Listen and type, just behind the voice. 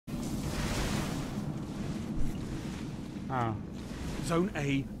Oh. Zone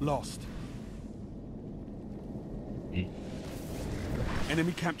A lost.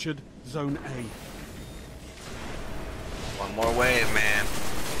 Enemy captured Zone A. One more wave, man.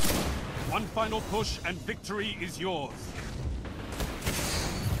 One final push and victory is yours.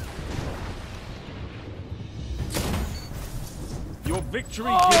 Your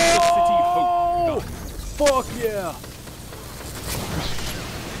victory gives the city hope. Fuck yeah!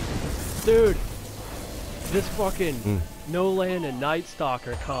 Dude, this fucking No-Land and Night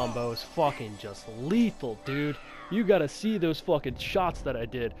Stalker combo is fucking just lethal, dude. You gotta see those fucking shots that I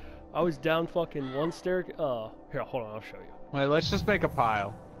did. I was down fucking one stair. Here, hold on, I'll show you. Wait, let's just make a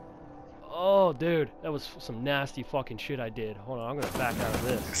pile. Oh, dude, that was some nasty fucking shit I did. Hold on, I'm gonna back out of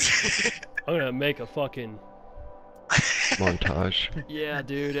this. I'm gonna make a fucking montage. Yeah,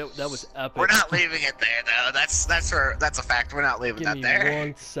 dude, that was epic. We're not leaving it there, though. That's a fact. We're not leaving Give that me there.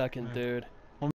 1 second, dude.